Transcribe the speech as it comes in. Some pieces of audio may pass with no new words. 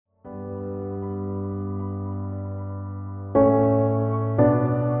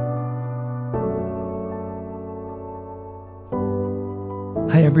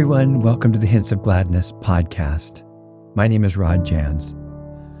Hi, everyone. Welcome to the Hints of Gladness podcast. My name is Rod Jans.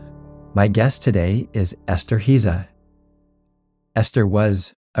 My guest today is Esther Hiza. Esther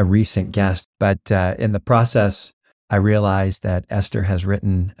was a recent guest, but in the process, I realized that Esther has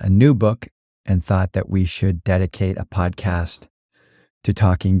written a new book and thought that we should dedicate a podcast to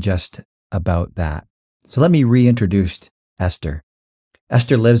talking just about that. So let me reintroduce Esther.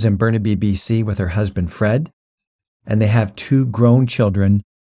 Esther lives in Burnaby, BC with her husband, Fred, and they have 2 grown children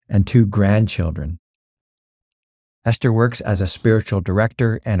and 2 grandchildren. Esther works as a spiritual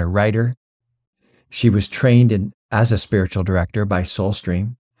director and a writer. She was trained as a spiritual director by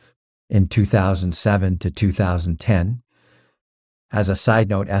Soulstream in 2007 to 2010. As a side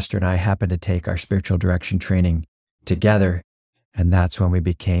note, Esther and I happened to take our spiritual direction training together, and that's when we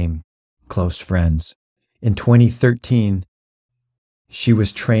became close friends. In 2013, she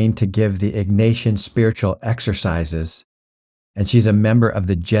was trained to give the Ignatian spiritual exercises, and she's a member of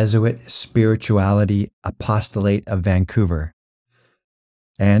the Jesuit Spirituality Apostolate of Vancouver.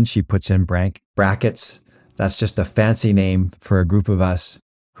 And she puts in brackets, that's just a fancy name for a group of us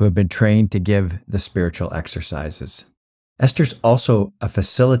who have been trained to give the spiritual exercises. Esther's also a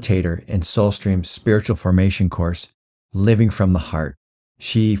facilitator in Soulstream's spiritual formation course, Living from the Heart.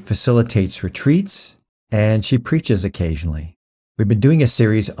 She facilitates retreats and she preaches occasionally. We've been doing a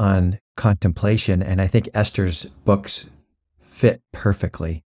series on contemplation, and I think Esther's books fit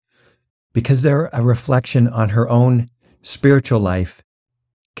perfectly because they're a reflection on her own spiritual life,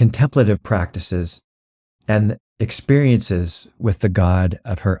 contemplative practices, and experiences with the God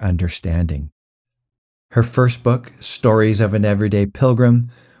of her understanding. Her first book, Stories of an Everyday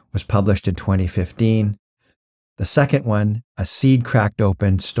Pilgrim, was published in 2015. The second one, A Seed Cracked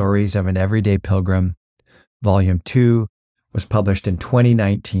Open, Stories of an Everyday Pilgrim, Volume 2, was published in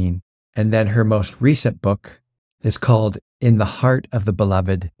 2019. And then her most recent book is called In the Heart of the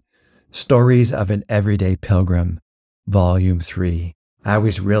Beloved, Stories of an Everyday Pilgrim, Volume 3. I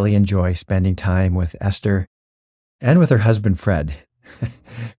always really enjoy spending time with Esther and with her husband, Fred.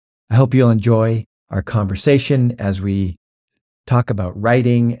 I hope you'll enjoy our conversation as we talk about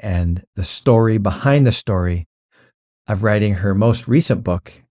writing and the story behind the story of writing her most recent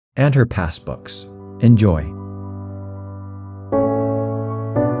book and her past books. Enjoy.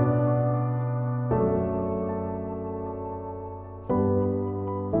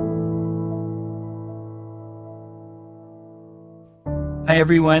 Hi,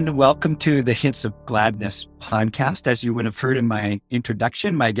 everyone. Welcome to the Hints of Gladness podcast. As you would have heard in my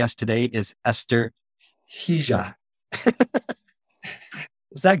introduction, my guest today is Esther Hiza.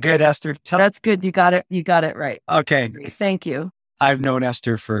 Is that good, Esther? That's good. You got it. You got it right. Okay. Thank you. I've known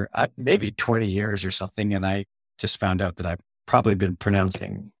Esther for maybe 20 years or something, and I just found out that I've probably been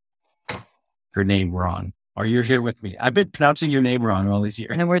pronouncing her name wrong. Or you're here with me. I've been pronouncing your name wrong all these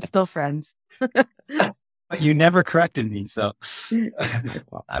years. And we're still friends. But you never corrected me, so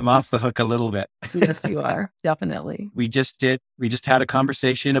I'm off the hook a little bit. Yes, you are. Definitely. We just had a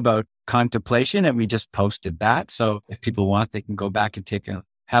conversation about contemplation, and we just posted that. So if people want, they can go back and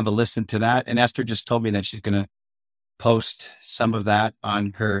have a listen to that. And Esther just told me that she's going to post some of that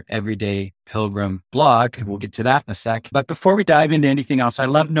on her Everyday Pilgrim blog. And we'll get to that in a sec. But before we dive into anything else, I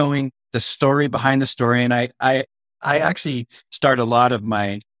love knowing the story behind the story. And I actually start a lot of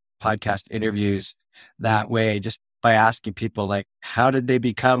my podcast interviews that way, just by asking people, like, how did they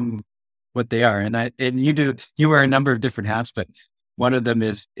become what they are? And you wear a number of different hats, but one of them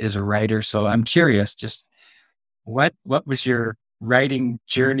is a writer. So I'm curious, just what was your writing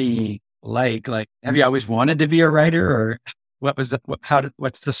journey like? Like, have you always wanted to be a writer, or what's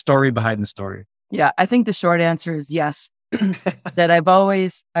the story behind the story? Yeah, I think the short answer is yes. That I've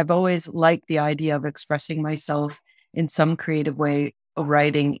always liked the idea of expressing myself in some creative way, of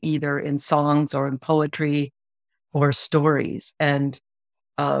writing either in songs or in poetry or stories. And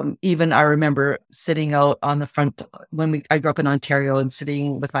even I remember sitting out on the front I grew up in Ontario, and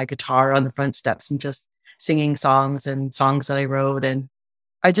sitting with my guitar on the front steps and just singing songs that I wrote. And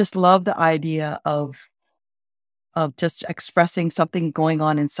I just love the idea of just expressing something going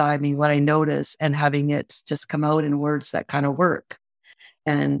on inside me, what I notice, and having it just come out in words that kind of work.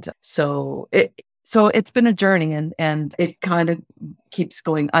 And so it's been a journey, and it kind of keeps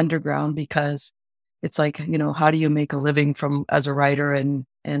going underground, because it's like, how do you make a living as a writer? And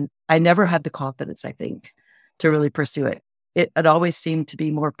I never had the confidence, I think, to really pursue it. It always seemed to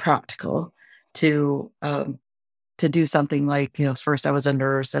be more practical to do something like, first I was a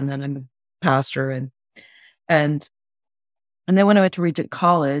nurse, and then I'm a pastor, and then when I went to Regent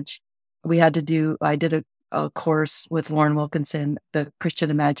College, I did a course with Lauren Wilkinson, The Christian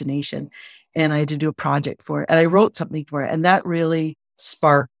Imagination, and I had to do a project for it, and I wrote something for it, and that really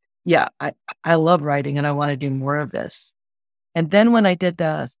spark. Yeah, I love writing and I want to do more of this. And then when I did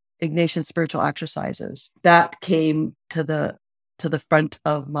the Ignatian spiritual exercises, that came to the front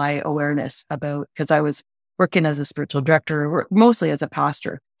of my awareness about, because I was working as a spiritual director, mostly as a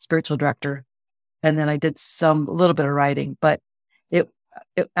pastor, spiritual director. And then I did a little bit of writing, but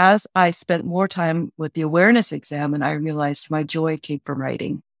as I spent more time with the awareness exam, and I realized my joy came from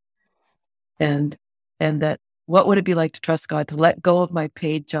writing, and that what would it be like to trust God, to let go of my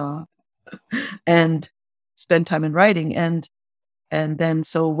paid job and spend time in writing. And then,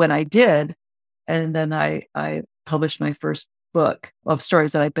 so when I did, and then I published my first book of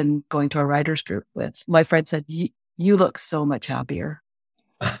stories that I've been going to a writer's group with, my friend said, you look so much happier.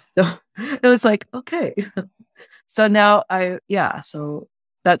 So it was like, okay. So now so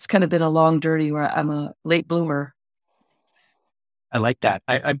that's kind of been a long journey where I'm a late bloomer. I like that.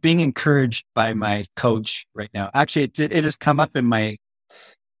 I'm being encouraged by my coach right now. Actually, it has come up in my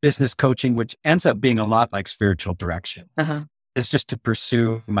business coaching, which ends up being a lot like spiritual direction. Uh-huh. It's just to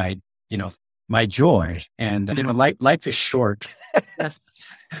pursue my joy. And, life is short. Yes.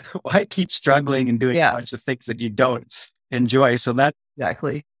 Why keep struggling and doing a bunch of things that you don't enjoy? So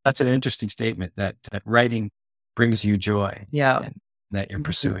Exactly. That's an interesting statement, that writing brings you joy. Yeah. And that you're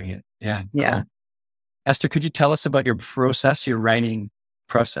pursuing it. Yeah. Yeah. Cool. Esther, could you tell us about your process, your writing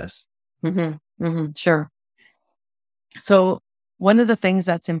process? Mm-hmm. Mm-hmm. Sure. So one of the things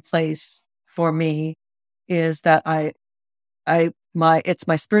that's in place for me is that it's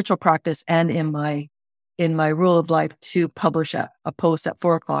my spiritual practice and in my rule of life to publish a post at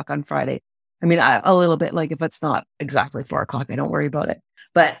 4:00 on Friday. I mean, a little bit, like, if it's not exactly 4:00, I don't worry about it,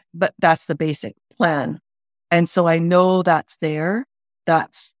 but that's the basic plan. And so I know that's there.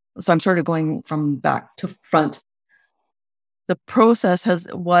 So I'm sort of going from back to front. The process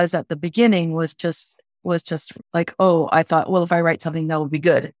was at the beginning was just like, oh, I thought, well, if I write something, that will be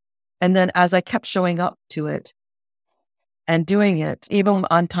good. And then as I kept showing up to it and doing it, even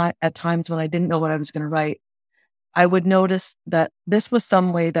at times when I didn't know what I was going to write, I would notice that this was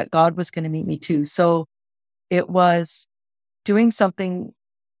some way that God was going to meet me too. So it was doing something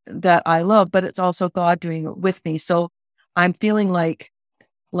that I love, but it's also God doing it with me. So I'm feeling like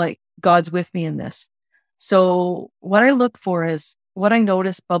God's with me in this. So what I look for is what I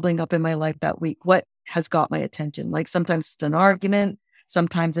notice bubbling up in my life that week. What has got my attention? Like, sometimes it's an argument.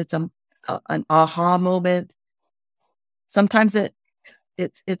 Sometimes it's an aha moment. Sometimes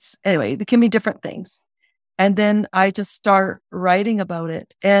it's anyway, it can be different things. And then I just start writing about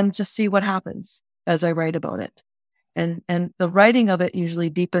it and just see what happens as I write about it. And the writing of it usually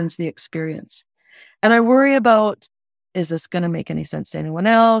deepens the experience. And I worry about, is this going to make any sense to anyone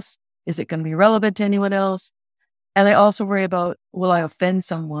else? Is it going to be relevant to anyone else? And I also worry about, will I offend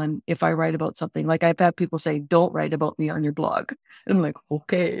someone if I write about something? Like, I've had people say, don't write about me on your blog. And I'm like,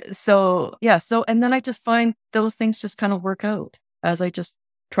 okay. So, yeah. So, and then I just find those things just kind of work out as I just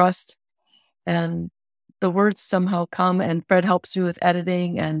trust, and the words somehow come, and Fred helps me with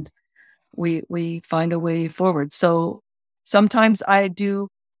editing, and we find a way forward. So sometimes I do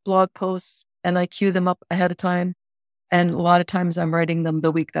blog posts and I queue them up ahead of time. And a lot of times I'm writing them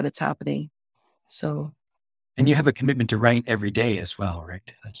the week that it's happening. So. And you have a commitment to write every day as well, right?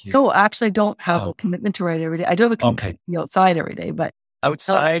 No, actually, I don't have a commitment to write every day. I do have a commitment to be outside every day, but.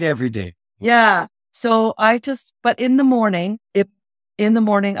 Outside every day. Yeah. So but in the morning,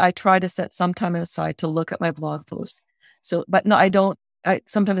 I try to set some time aside to look at my blog post. So, but no,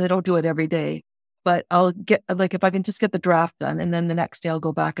 sometimes I don't do it every day, but I'll get, like, if I can just get the draft done, and then the next day I'll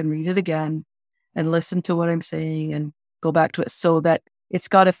go back and read it again and listen to what I'm saying and go back to it, so that it's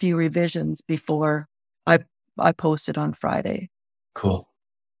got a few revisions before I post it on Friday. Cool.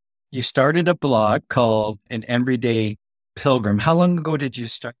 You started a blog called An Everyday Pilgrim. How long ago did you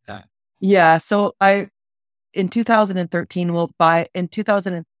start that? Yeah. So in 2013,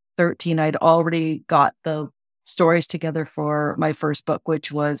 I'd already got the stories together for my first book,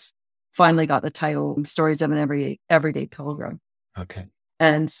 which was finally got the title Stories of an Everyday Pilgrim. Okay.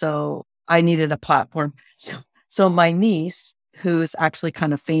 And so I needed a platform. So my niece, who's actually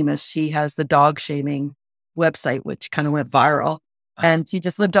kind of famous, she has the dog shaming website, which kind of went viral. And she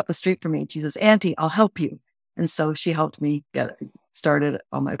just lived up the street from me. She says, Auntie, I'll help you. And so she helped me get started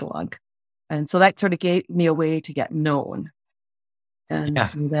on my blog. And so that sort of gave me a way to get known. And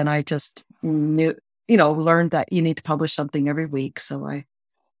so then I just learned that you need to publish something every week. So I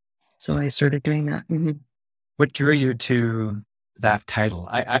started doing that. Mm-hmm. What drew you to that title?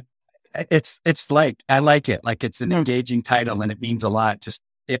 I like it. Like, it's an engaging title, and it means a lot just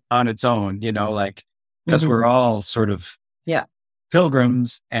on its own, because we're all sort of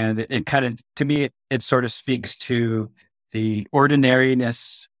pilgrims, and it kind of, to me, it sort of speaks to the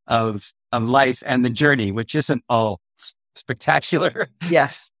ordinariness of life and the journey, which isn't all spectacular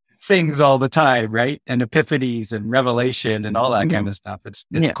Yes. things all the time, right? And epiphanies and revelation and all that kind of stuff. It's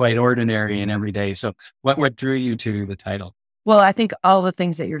quite ordinary and everyday. So what drew you to the title? Well, I think all the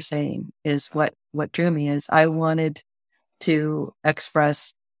things that you're saying is what drew me. Is I wanted to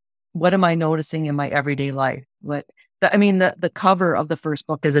express, what am I noticing in my everyday life? The cover of the first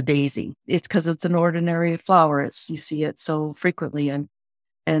book is a daisy. It's because it's an ordinary flower. You see it so frequently, and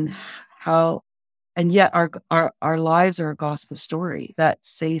yet our lives are a gospel story that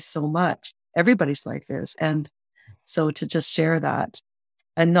says so much. Everybody's life is, and so to just share that,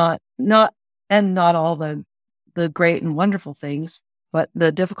 and not all the great and wonderful things, but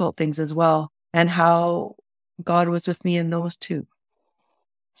the difficult things as well, and how God was with me in those too.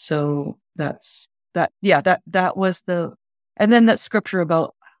 So that's that. Yeah, that was and then that scripture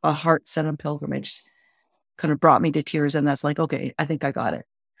about a heart set on pilgrimage kind of brought me to tears, and that's like, okay, I think I got it.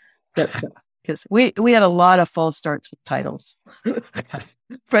 Because we had a lot of false starts with titles.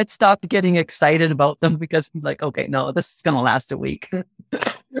 Fred stopped getting excited about them because he's like, okay, no, this is going to last a week.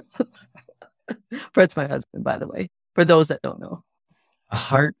 Fred's my husband, by the way, for those that don't know. A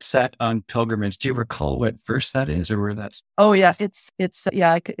heart set on pilgrimage. Do you recall what verse that is, or where that's? Oh, yeah. It's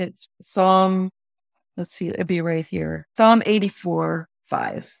Psalm, let's see, it'd be right here. Psalm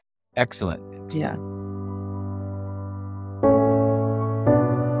 84:5. Excellent. Yeah.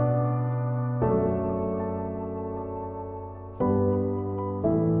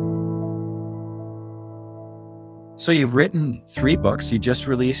 So you've written 3 books. You just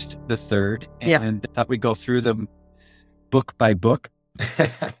released the 3rd, and thought we'd go through them book by book.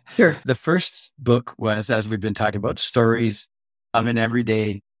 Sure. The first book was, as we've been talking about, Stories of an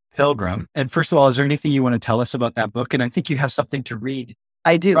Everyday Pilgrim. And first of all, is there anything you want to tell us about that book? And I think you have something to read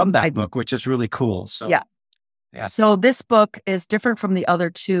from that book, which is really cool. So yeah. So this book is different from the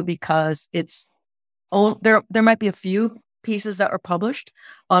other 2 because there might be a few pieces that were published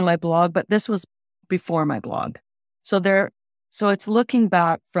on my blog, but this was before my blog. So it's looking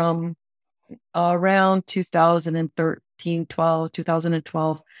back from around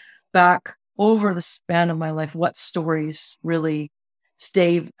 2012, back over the span of my life, what stories really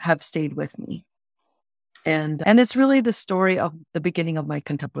have stayed with me. And it's really the story of the beginning of my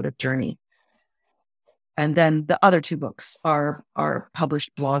contemplative journey. And then the other 2 books are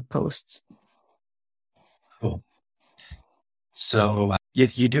published blog posts. Cool. So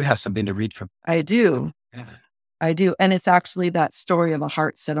you do have something to read from. I do. Yeah. I do. And it's actually that story of a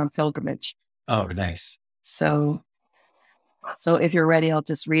heart set on pilgrimage. Oh, nice. So if you're ready, I'll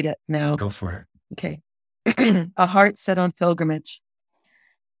just read it now. Go for it. Okay. A heart set on pilgrimage.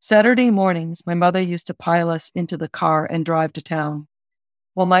 Saturday mornings, my mother used to pile us into the car and drive to town.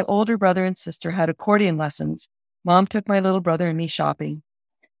 While my older brother and sister had accordion lessons, Mom took my little brother and me shopping.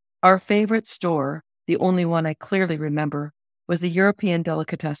 Our favorite store, the only one I clearly remember, was the European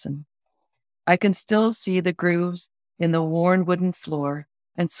Delicatessen. I can still see the grooves in the worn wooden floor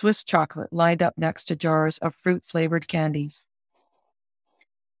and Swiss chocolate lined up next to jars of fruit-flavored candies.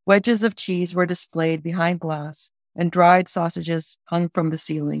 Wedges of cheese were displayed behind glass, and dried sausages hung from the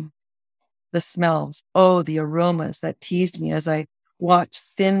ceiling. The smells, the aromas that teased me as I watched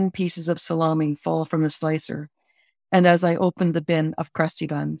thin pieces of salami fall from the slicer, and as I opened the bin of crusty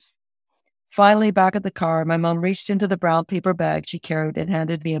buns. Finally, back at the car, my mom reached into the brown paper bag she carried and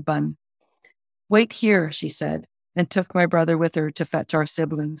handed me a bun. "Wait here," she said, and took my brother with her to fetch our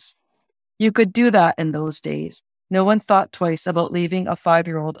siblings. You could do that in those days. No one thought twice about leaving a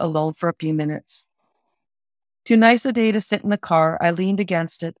 5-year-old alone for a few minutes. Too nice a day to sit in the car, I leaned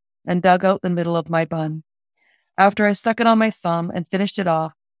against it and dug out the middle of my bun. After I stuck it on my thumb and finished it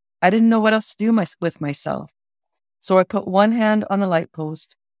off, I didn't know what else to do with myself. So I put one hand on the light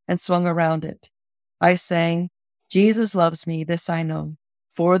post and swung around it. I sang, "Jesus loves me, this I know,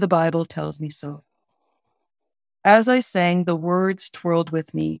 for the Bible tells me so." As I sang, the words twirled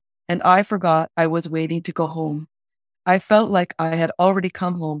with me, and I forgot I was waiting to go home. I felt like I had already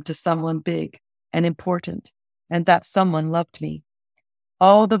come home to someone big and important, and that someone loved me.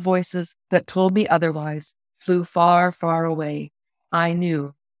 All the voices that told me otherwise flew far, far away. I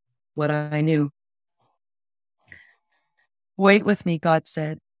knew what I knew. "Wait with me," God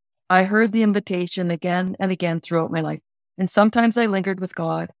said. I heard the invitation again and again throughout my life, and sometimes I lingered with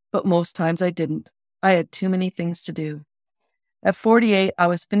God, but most times I didn't. I had too many things to do. At 48, I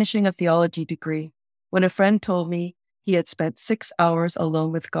was finishing a theology degree when a friend told me he had spent 6 hours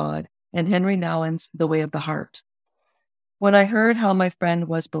alone with God in Henry Nouwen's The Way of the Heart. When I heard how my friend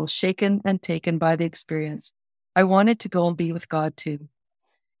was both shaken and taken by the experience, I wanted to go and be with God too.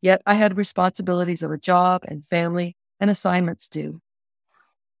 Yet I had responsibilities of a job and family and assignments due.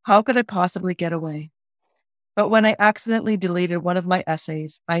 How could I possibly get away? But when I accidentally deleted one of my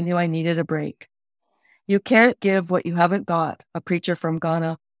essays, I knew I needed a break. You can't give what you haven't got, a preacher from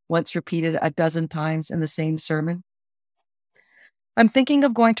Ghana once repeated a dozen times in the same sermon. I'm thinking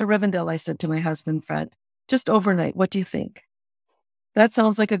of going to Rivendell, I said to my husband, Fred. Just overnight, what do you think? That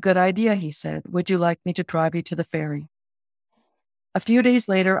sounds like a good idea, he said. Would you like me to drive you to the ferry? A few days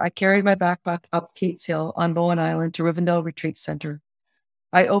later, I carried my backpack up Kate's Hill on Bowen Island to Rivendell Retreat Center.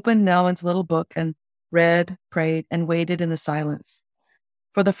 I opened Nowin's little book and read, prayed, and waited in the silence.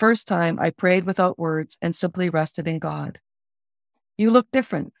 For the first time, I prayed without words and simply rested in God. You look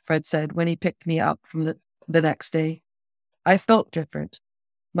different, Fred said when he picked me up from the next day. I felt different.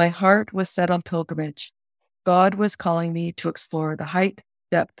 My heart was set on pilgrimage. God was calling me to explore the height,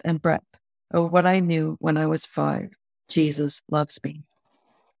 depth, and breadth of what I knew when I was 5. Jesus loves me.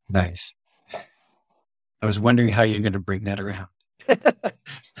 Nice. I was wondering how you're going to bring that around.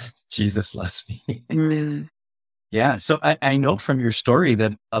 Jesus loves me. Mm. Yeah. So I know from your story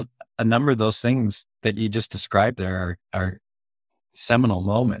that a number of those things that you just described there are seminal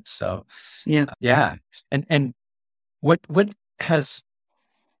moments. So yeah. And what has,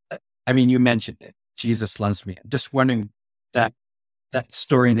 I mean, you mentioned it. Jesus loves me. I'm just wondering that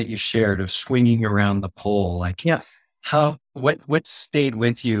story that you shared of swinging around the pole, like what stayed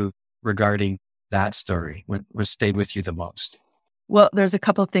with you regarding that story? What stayed with you the most? Well, there's a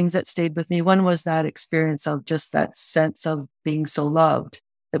couple of things that stayed with me. One was that experience of just that sense of being so loved.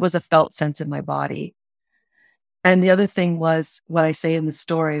 It was a felt sense in my body. And the other thing was what I say in the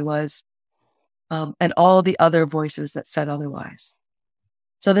story was, and all the other voices that said otherwise.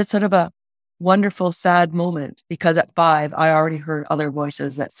 So that's sort of a wonderful, sad moment because at 5, I already heard other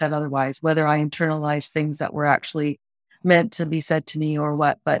voices that said otherwise, whether I internalized things that were actually meant to be said to me or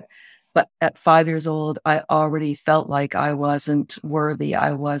what. But at 5 years old, I already felt like I wasn't worthy. I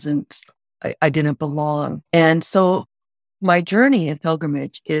didn't belong. And so my journey in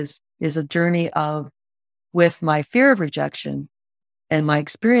pilgrimage is a journey of, with my fear of rejection and my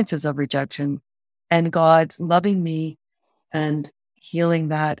experiences of rejection and God's loving me and healing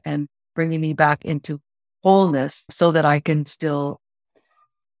that and bringing me back into wholeness so that I can still,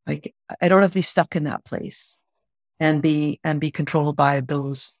 like, I don't have to be stuck in that place and be controlled by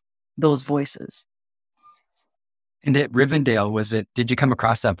those voices. And at Rivendell, did you come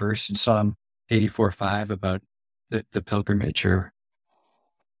across that verse in Psalm 84:5 about the pilgrimage? Or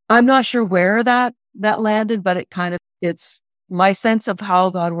I'm not sure where that landed, but it's my sense of how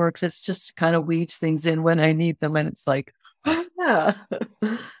God works. It's just kind of weaves things in when I need them. And it's like, yeah.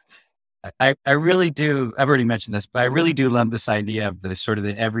 I really do. I've already mentioned this, but I really do love this idea of the sort of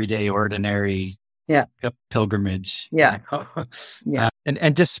the everyday, ordinary pilgrimage. Yeah. Yeah.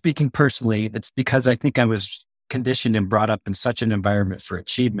 And just speaking personally, it's because I think I was conditioned and brought up in such an environment for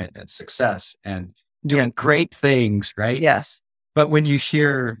achievement and success and doing great things, right? Yes. But when you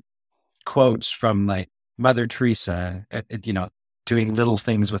hear quotes from like Mother Teresa, doing little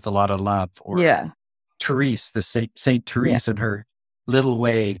things with a lot of love, or Therese, the Saint Therese in her little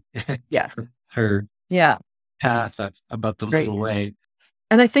way, her path about the little way.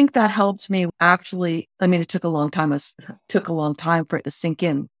 And I think that helped me actually. I mean, it took a long time for it to sink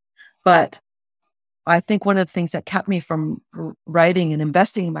in, but I think one of the things that kept me from writing and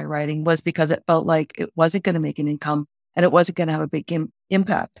investing in my writing was because it felt like it wasn't going to make an income and it wasn't going to have a big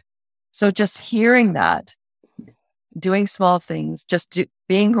impact. So just hearing that, doing small things,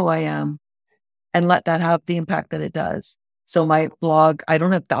 being who I am, and let that have the impact that it does. So my blog, I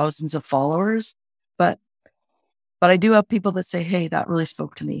don't have thousands of followers, but I do have people that say, hey, that really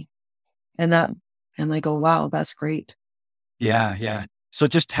spoke to me. And they go, wow, that's great. Yeah. Yeah. So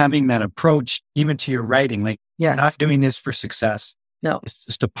just having that approach, even to your writing, like you're not doing this for success. No, it's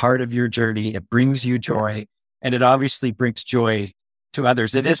just a part of your journey. It brings you joy, and it obviously brings joy to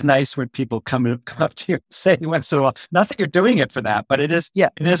others. It is nice when people come up to you and say once in a while, not that you're doing it for that, but it is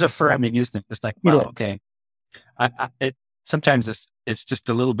affirming, isn't it? It's like, wow, okay. Sometimes it's just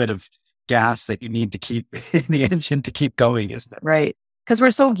a little bit of gas that you need to keep in the engine to keep going, isn't it? Right. Because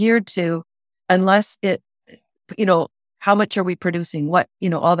we're so geared to, unless it, how much are we producing? What,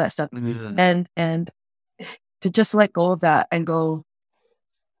 all that stuff. Mm-hmm. And to just let go of that and go,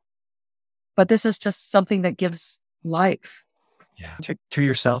 but this is just something that gives life. Yeah. To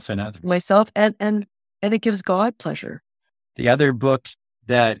yourself and others. Myself and it gives God pleasure. The other book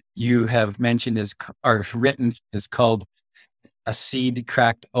that you have mentioned or written is called A Seed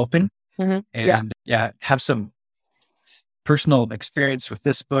Cracked Open. Mm-hmm. And have some personal experience with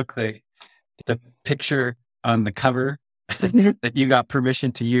this book. The picture on the cover that you got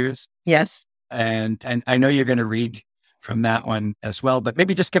permission to use. Yes. And I know you're going to read from that one as well. But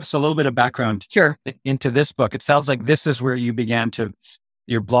maybe just give us a little bit of background Sure. into this book. It sounds like this is where you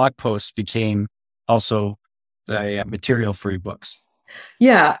your blog posts became also the material for your books.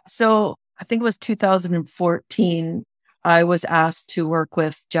 Yeah. So I think it was 2014. I was asked to work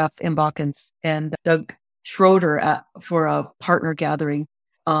with Jeff Imbach and Doug Schroeder for a partner gathering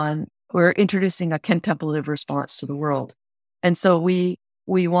we're introducing a contemplative response to the world. And so we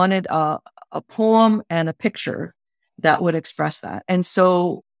wanted a poem and a picture that would express that. And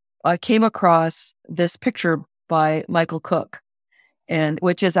so I came across this picture by Michael Cook,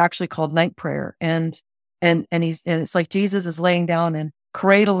 which is actually called Night Prayer. And it's like Jesus is laying down and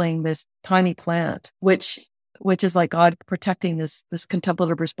cradling this tiny plant, which is like God protecting this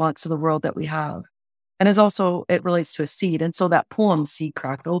contemplative response to the world that we have. And it relates to a seed. And so that poem, Seed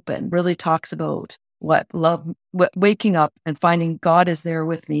Cracked Open, really talks about what waking up and finding God is there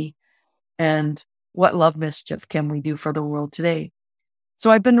with me, and what love mischief can we do for the world today. So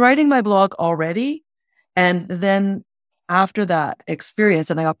I've been writing my blog already. And then after that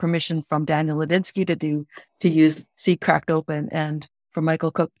experience, and I got permission from Daniel Ladinsky to use Seed Cracked Open, and from Michael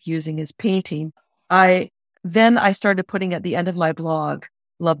Cook using his painting, I started putting at the end of my blog,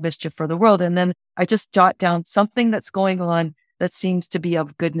 Love Mischief for the World. And then I just jot down something that's going on that seems to be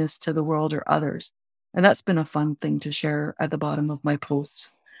of goodness to the world or others. And that's been a fun thing to share at the bottom of my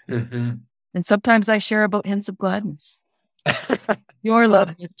posts. Mm-hmm. And sometimes I share about hints of gladness. Your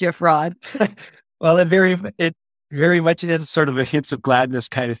love mischief, Rod. Well, it very much is sort of a hints of gladness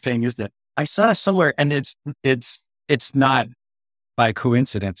kind of thing, isn't it? I saw somewhere, and it's not by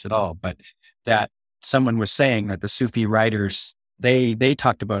coincidence at all, but that someone was saying that the Sufi writers, they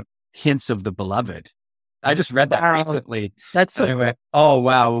talked about hints of the beloved. I just read that recently. I went, oh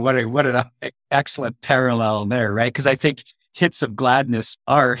wow, what an excellent parallel there, right? Because I think hints of gladness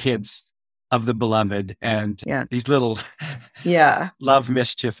are hints of the beloved, and these little love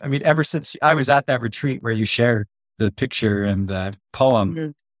mischief. I mean, ever since I was at that retreat where you shared the picture and the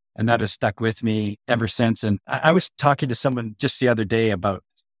poem, and that has stuck with me ever since. And I was talking to someone just the other day about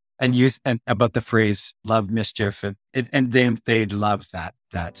the phrase "love mischief," and they loved that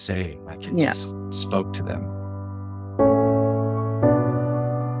saying. Like it just spoke to them.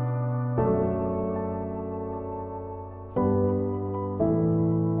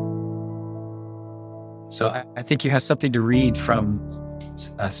 So I think you have something to read from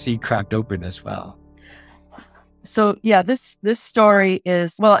Seed Cracked Open as well. So this story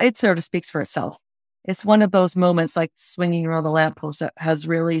is, well, it sort of speaks for itself. It's one of those moments like swinging around the lamppost that has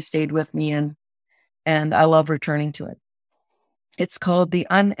really stayed with me, and I love returning to it. It's called The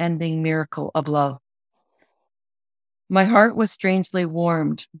Unending Miracle of Love. My heart was strangely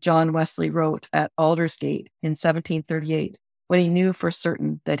warmed, John Wesley wrote at Aldersgate in 1738, when he knew for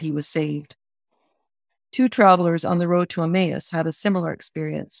certain that he was saved. 2 travelers on the road to Emmaus had a similar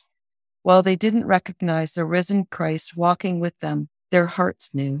experience. While they didn't recognize the risen Christ walking with them, their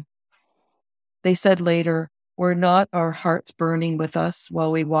hearts knew. They said later, "Were not our hearts burning with us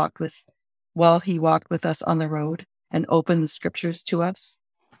while he walked with us on the road and opened the scriptures to us?"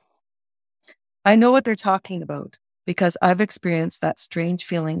 I know what they're talking about because I've experienced that strange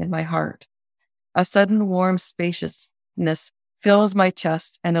feeling in my heart. A sudden warm spaciousness fills my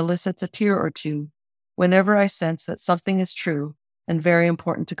chest and elicits a tear or two whenever I sense that something is true and very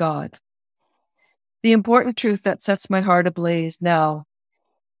important to God. The important truth that sets my heart ablaze now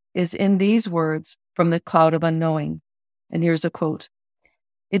is in these words from the Cloud of Unknowing. And here's a quote.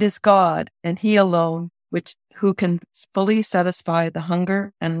 "It is God and He alone who can fully satisfy the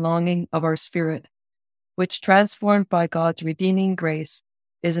hunger and longing of our spirit, which, transformed by God's redeeming grace,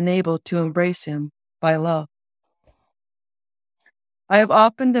 is enabled to embrace Him by love." I have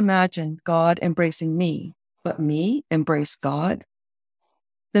often imagined God embracing me, but me embrace God?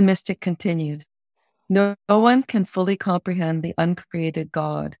 The mystic continued, No one can fully comprehend the uncreated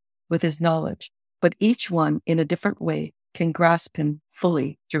God with his knowledge, but each one in a different way can grasp Him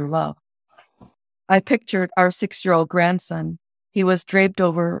fully through love. I pictured our 6-year-old grandson. He was draped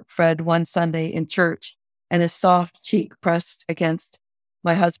over Fred one Sunday in church, and his soft cheek pressed against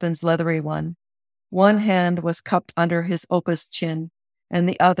my husband's leathery one. One hand was cupped under his opus chin, and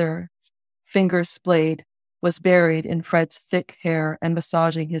the other, finger splayed, was buried in Fred's thick hair and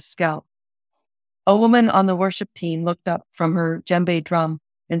massaging his scalp. A woman on the worship team looked up from her djembe drum,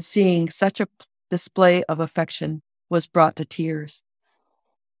 and seeing such a display of affection was brought to tears.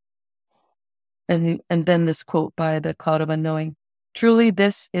 And then this quote by the Cloud of Unknowing. "Truly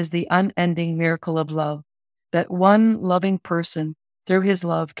this is the unending miracle of love, that one loving person through his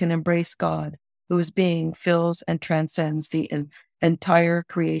love can embrace God, whose being fills and transcends the entire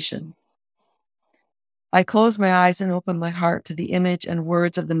creation." I close my eyes and open my heart to the image and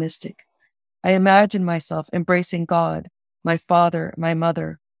words of the mystic. I imagine myself embracing God, my father, my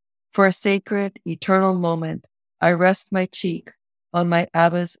mother. For a sacred, eternal moment, I rest my cheek on my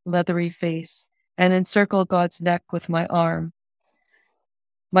Abba's leathery face and encircle God's neck with my arm.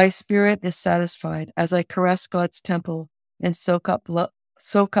 My spirit is satisfied as I caress God's temple and soak up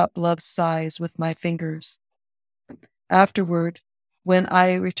love's sighs with my fingers. Afterward, when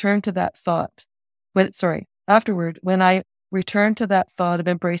I return to that thought of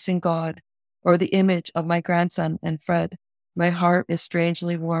embracing God or the image of my grandson and Fred, my heart is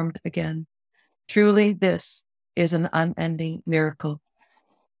strangely warmed again. Truly, this is an unending miracle.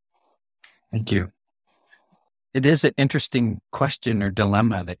 Thank you. It is an interesting question or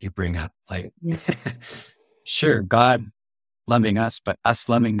dilemma that you bring up. Like, sure, God loving us, but us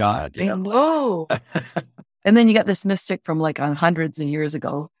loving God. You know? Whoa. And then you got this mystic from like on hundreds of years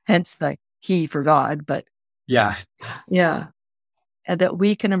ago, hence the he for God, but yeah. And that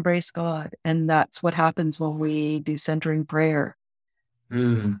we can embrace God. And that's what happens when we do centering prayer.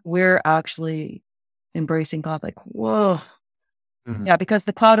 We're actually embracing God like, whoa. Yeah, because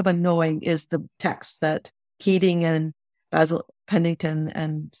the cloud of unknowing is the text that Keating and Basil Pennington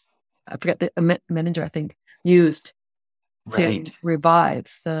and I forget the Menninger, I think, used to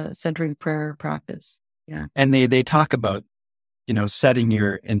revive the centering prayer practice. Yeah. And they talk about, setting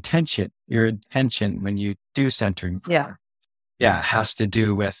your intention when you do centering prayer. Yeah. It has to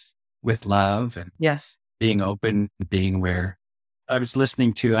do with love and being open, being aware. I was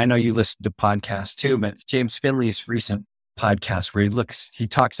listening to, I know you listen to podcasts too, but James Finley's recent podcast where he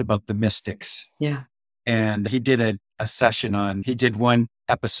talks about the mystics. Yeah. And he did he did one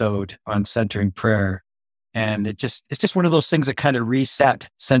episode on centering prayer. And it's just one of those things that kind of reset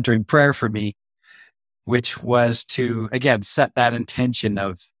centering prayer for me, which was to, again, set that intention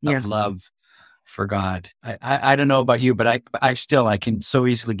of love for God. I don't know about you, but I can so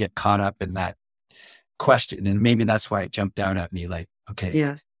easily get caught up in that question. And maybe that's why it jumped out at me like,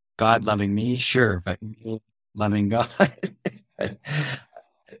 okay, God loving me, sure, but loving God.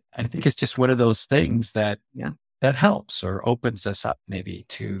 I think it's just one of those things that helps or opens us up maybe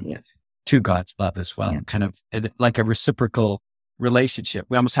to God's love as well. Kind of like a reciprocal relationship.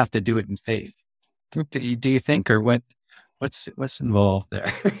 We almost have to do it in faith. Do you think, or what's involved there?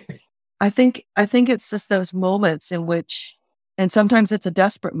 I think it's just those moments in which, and sometimes it's a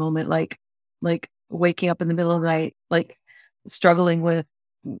desperate moment, like waking up in the middle of the night, like struggling with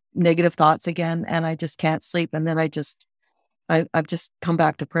negative thoughts again, and I just can't sleep. And then I've just come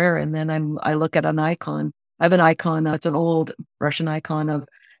back to prayer, and then I look at an icon. I have an icon. It's an old Russian icon of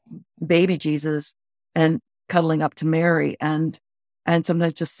baby Jesus and cuddling up to Mary, and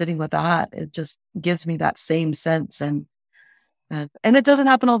sometimes just sitting with that, it just gives me that same sense. And it doesn't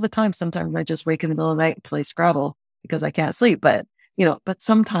happen all the time. Sometimes I just wake in the middle of the night and play Scrabble because I can't sleep. But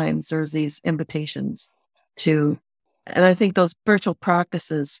sometimes there's these invitations to, and I think those spiritual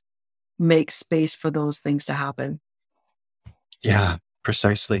practices make space for those things to happen. Yeah,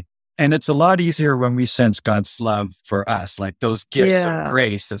 precisely. And it's a lot easier when we sense God's love for us, like those gifts of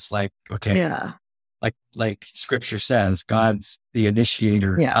grace. It's like, okay, like scripture says, God's the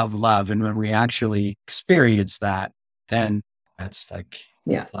initiator of love. And when we actually experience that, then that's like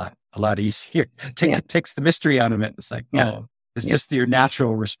a lot easier. It takes the mystery out of it. It's like, it's just your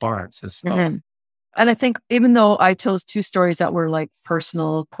natural response. And I think even though I chose two stories that were like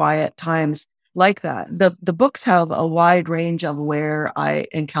personal, quiet times, like that. The books have a wide range of where I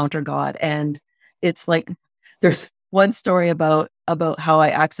encounter God. And it's like, there's one story about how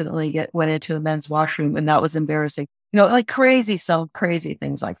I accidentally went into the men's washroom, and that was embarrassing, like crazy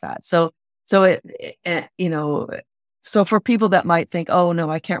things like that. So for people that might think, oh no,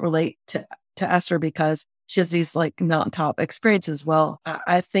 I can't relate to Esther because she has these like mountaintop experiences. Well,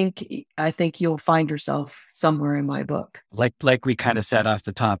 I think you'll find yourself somewhere in my book. Like we kind of said off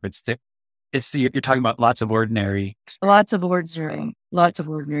the top, you're talking about lots of ordinary things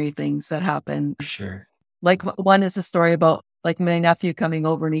that happen. Sure. Like one is a story about like my nephew coming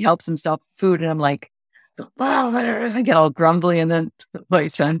over and he helps himself food. And I'm like, wow, I get all grumbly. And then my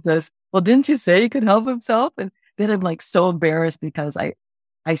son says, well, didn't you say he could help himself? And then I'm like so embarrassed because I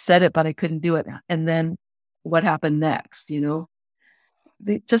said it, but I couldn't do it. And then what happened next,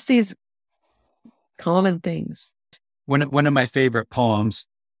 just these common things. One of my favorite poems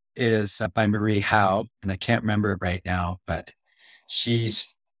is by Marie Howe, and I can't remember it right now, but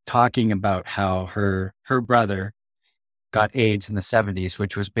she's talking about how her brother got AIDS in the 70s,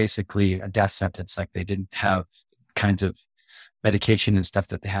 which was basically a death sentence. Like they didn't have kinds of medication and stuff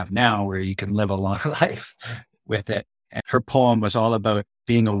that they have now where you can live a long life with it. And her poem was all about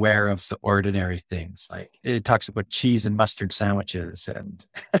being aware of the ordinary things. Like it talks about cheese and mustard sandwiches and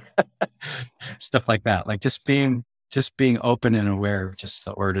stuff like that. Like just being open and aware of just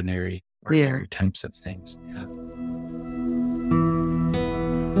the ordinary types of things. Yeah.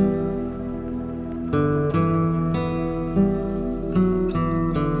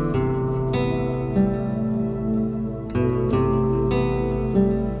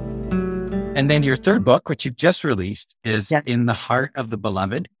 And then your third book, which you just released, is In the Heart of the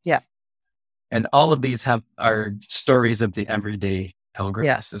Beloved. Yeah. And all of these are stories of the everyday pilgrim.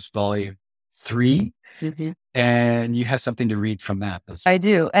 Yeah. This is volume 3. Mm-hmm. And you have something to read from that. I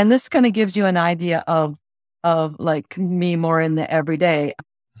do. And this kind of gives you an idea of like me more in the everyday.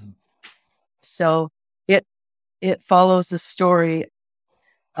 So it follows the story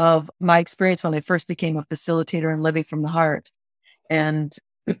of my experience when I first became a facilitator and living from the heart.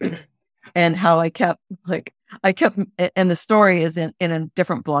 And how I kept, and the story is in a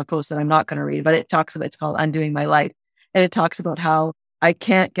different blog post that I'm not going to read, but it's called Undoing My Life. And it talks about how I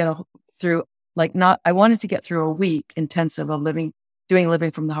can't get through, I wanted to get through a week intensive of living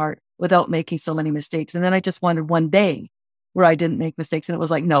from the heart without making so many mistakes. And then I just wanted one day where I didn't make mistakes. And it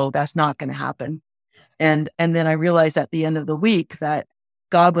was like, no, that's not going to happen. And then I realized at the end of the week that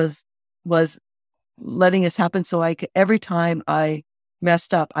God was letting this happen. So every time I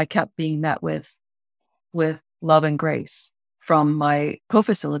messed up, I kept being met with love and grace from my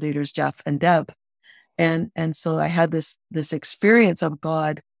co-facilitators, Jeff and Deb. And so I had this experience of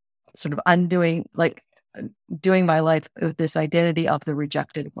God sort of undoing, doing my life with this identity of the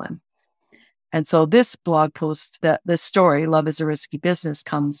rejected one. And so this blog post, this story, Love is a Risky Business,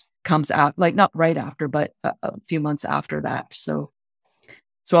 comes out, not right after, but a few months after that. So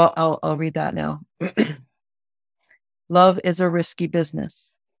I'll read that now. Love is a risky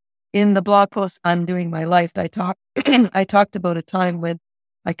business. In the blog post Undoing My Life, I talked about a time when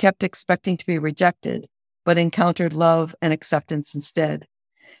I kept expecting to be rejected, but encountered love and acceptance instead.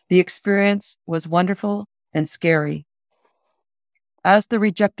 The experience was wonderful and scary. As the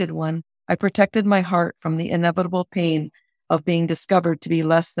rejected one, I protected my heart from the inevitable pain of being discovered to be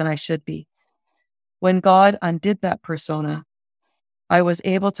less than I should be. When God undid that persona, I was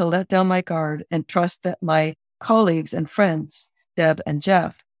able to let down my guard and trust that my colleagues and friends, Deb and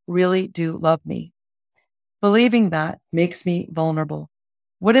Jeff, really do love me. Believing that makes me vulnerable.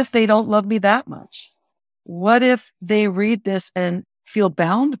 What if they don't love me that much? What if they read this and feel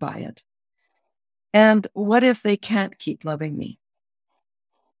bound by it? And what if they can't keep loving me?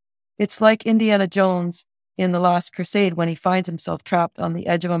 It's like Indiana Jones in The Last Crusade when he finds himself trapped on the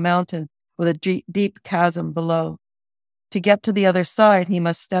edge of a mountain with a deep chasm below. To get to the other side, he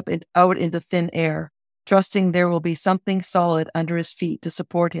must step out into thin air, trusting there will be something solid under his feet to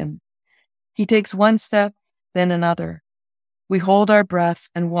support him. He takes one step, then another. We hold our breath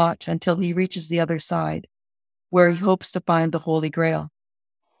and watch until he reaches the other side, where he hopes to find the Holy Grail.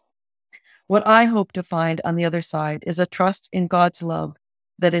 What I hope to find on the other side is a trust in God's love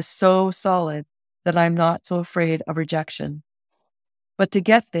that is so solid that I'm not so afraid of rejection. But to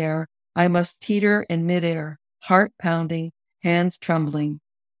get there, I must teeter in midair, heart pounding, hands trembling,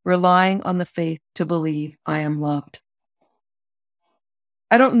 relying on the faith to believe I am loved.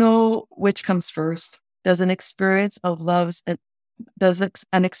 I don't know which comes first. Does an experience of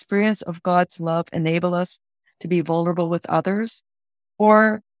God's love enable us to be vulnerable with others?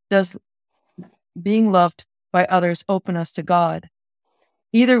 Or does being loved by others open us to God?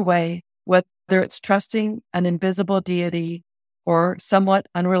 Either way, whether it's trusting an invisible deity or somewhat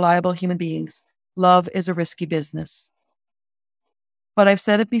unreliable human beings, love is a risky business. But I've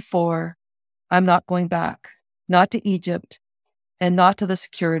said it before, I'm not going back, not to Egypt, and not to the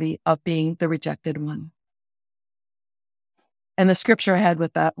security of being the rejected one. And the scripture I had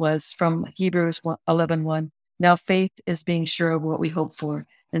with that was from Hebrews 11:1. Now faith is being sure of what we hope for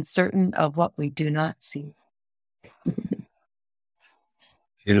and certain of what we do not see.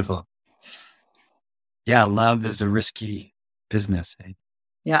 Beautiful. Yeah, love is a risky business. Eh?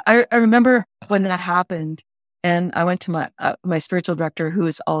 Yeah, I remember when that happened, and I went to my spiritual director, who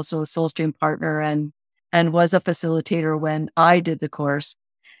is also a Soulstream partner and was a facilitator when I did the course.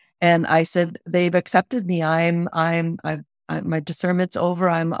 And I said, they've accepted me. My discernment's over.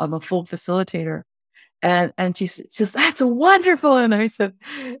 I'm a full facilitator. And she says, that's wonderful. And I said,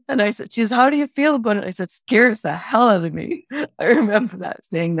 she says, how do you feel about it? I said, scares the hell out of me. I remember that,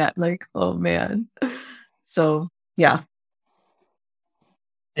 saying that, oh man. So yeah.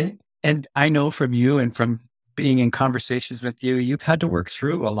 And I know from you and from being in conversations with you, you've had to work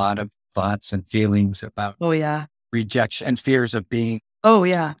through a lot of thoughts and feelings about rejection and fears of being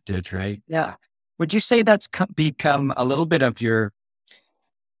rejected, right? Yeah. Would you say that's become a little bit of your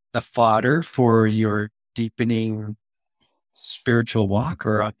the fodder for your deepening spiritual walk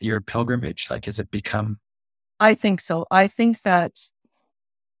or your pilgrimage? Like, has it become? I think so. I think that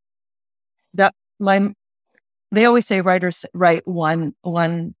they always say writers write one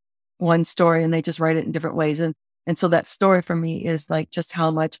story and they just write it in different ways. And so that story for me is like just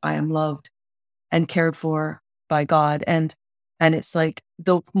how much I am loved and cared for by God. And it's like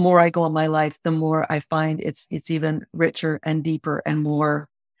the more I go in my life, the more I find it's even richer and deeper and more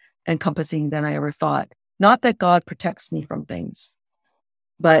encompassing than I ever thought. Not that God protects me from things,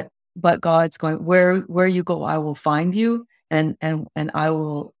 but God's going, where you go, I will find you and I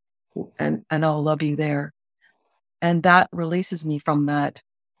will and I'll love you there. And that releases me from that,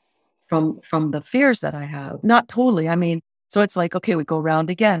 from the fears that I have. Not totally. I mean, so it's like, okay, we go around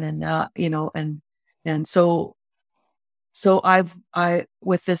again and and so I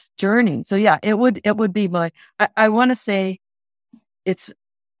with this journey. So yeah, it would be I want to say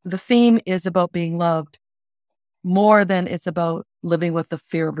the theme is about being loved more than it's about living with the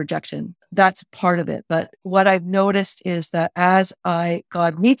fear of rejection. That's part of it. But what I've noticed is that as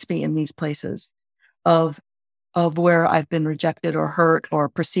God meets me in these places of where I've been rejected or hurt or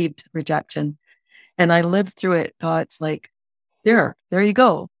perceived rejection, and I lived through it, God's like, there you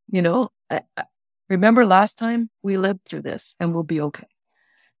go. Remember last time we lived through this and we'll be okay.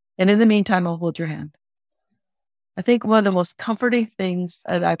 And in the meantime, I'll hold your hand. I think one of the most comforting things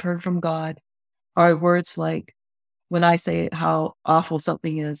that I've heard from God are words like, when I say how awful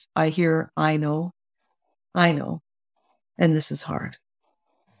something is, I hear, I know, and this is hard.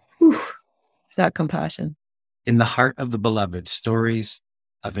 Whew, that compassion. In the Heart of the Beloved, Stories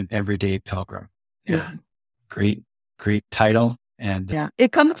of an Everyday Pilgrim. Yeah. Great title. And yeah,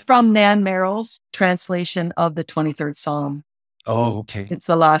 it comes from Nan Merrill's translation of the 23rd Psalm. Oh, okay. It's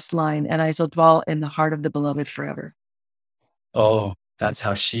the last line, and I shall dwell in the heart of the beloved forever. Oh, that's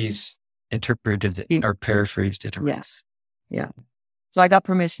how she's interpreted it or paraphrased it. Yes. Yeah. So I got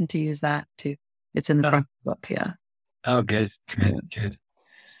permission to use that too. It's in the front book. Yeah. Oh, good. Good.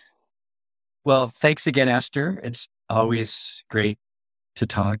 Well, thanks again, Esther. It's always great to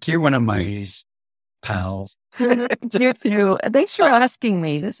talk. You're one of my pals. You too. Thanks for asking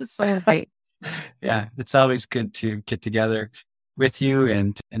me. This is so great. Yeah, it's always good to get together with you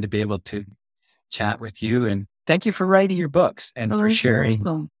and to be able to chat with you. And thank you for writing your books and for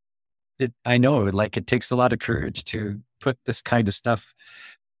sharing. I know, like, it takes a lot of courage to put this kind of stuff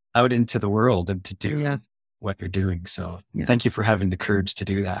out into the world and to do what you're doing. So thank you for having the courage to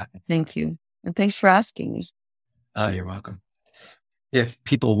do that. Thank you. And thanks for asking me. Oh, you're welcome. If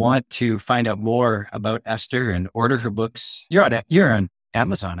people want to find out more about Esther and order her books, you're on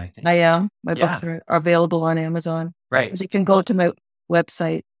Amazon, I think. I am. My books are available on Amazon. Right. You can go to my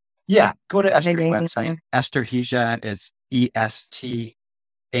website. Yeah. Go to Esther's website. Esther Hizad is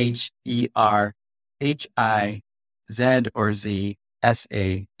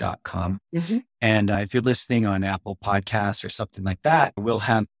EstherHizza.com. Mm-hmm. And if you're listening on Apple Podcasts or something like that, we'll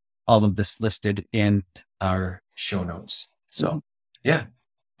have all of this listed in our show notes. So, yeah.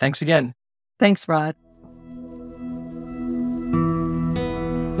 Thanks again. Thanks, Rod.